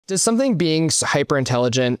Does something being hyper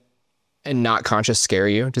intelligent and not conscious scare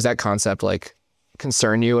you? Does that concept like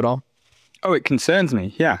concern you at all? Oh, it concerns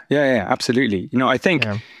me. Yeah, yeah, yeah, absolutely. You know, I think,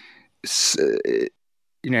 Yeah.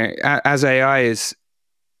 You know, as AI is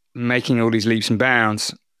making all these leaps and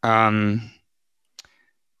bounds,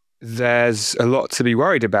 there's a lot to be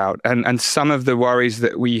worried about. And some of the worries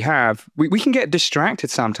that we have, we can get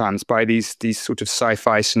distracted sometimes by these sort of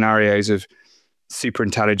sci-fi scenarios of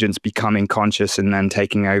superintelligence becoming conscious and then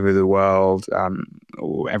taking over the world,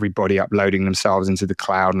 or everybody uploading themselves into the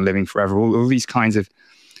cloud and living forever, all these kinds of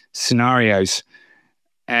scenarios.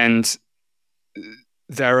 And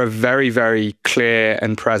there are very, very clear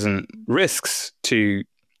and present risks to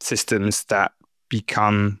systems that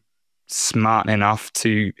become smart enough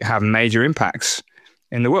to have major impacts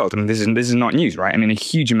in the world. I mean, this is not news, right? I mean, a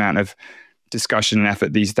huge amount of discussion and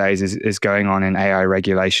effort these days is going on in AI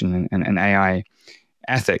regulation and AI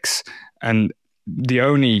ethics. And the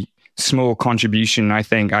only small contribution I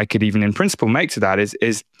think I could even in principle make to that is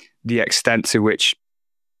the extent to which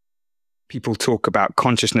people talk about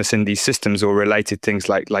consciousness in these systems or related things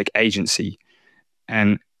like agency.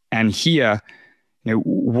 And here, you know,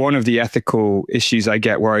 one of the ethical issues I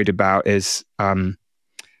get worried about is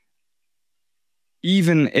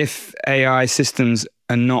even if AI systems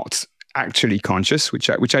are not actually conscious, which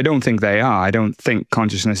I don't think they are. I don't think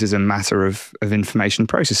consciousness is a matter of information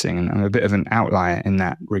processing, and I'm a bit of an outlier in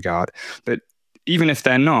that regard. But even if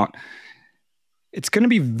they're not, it's going to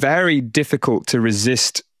be very difficult to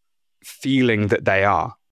resist feeling that they are.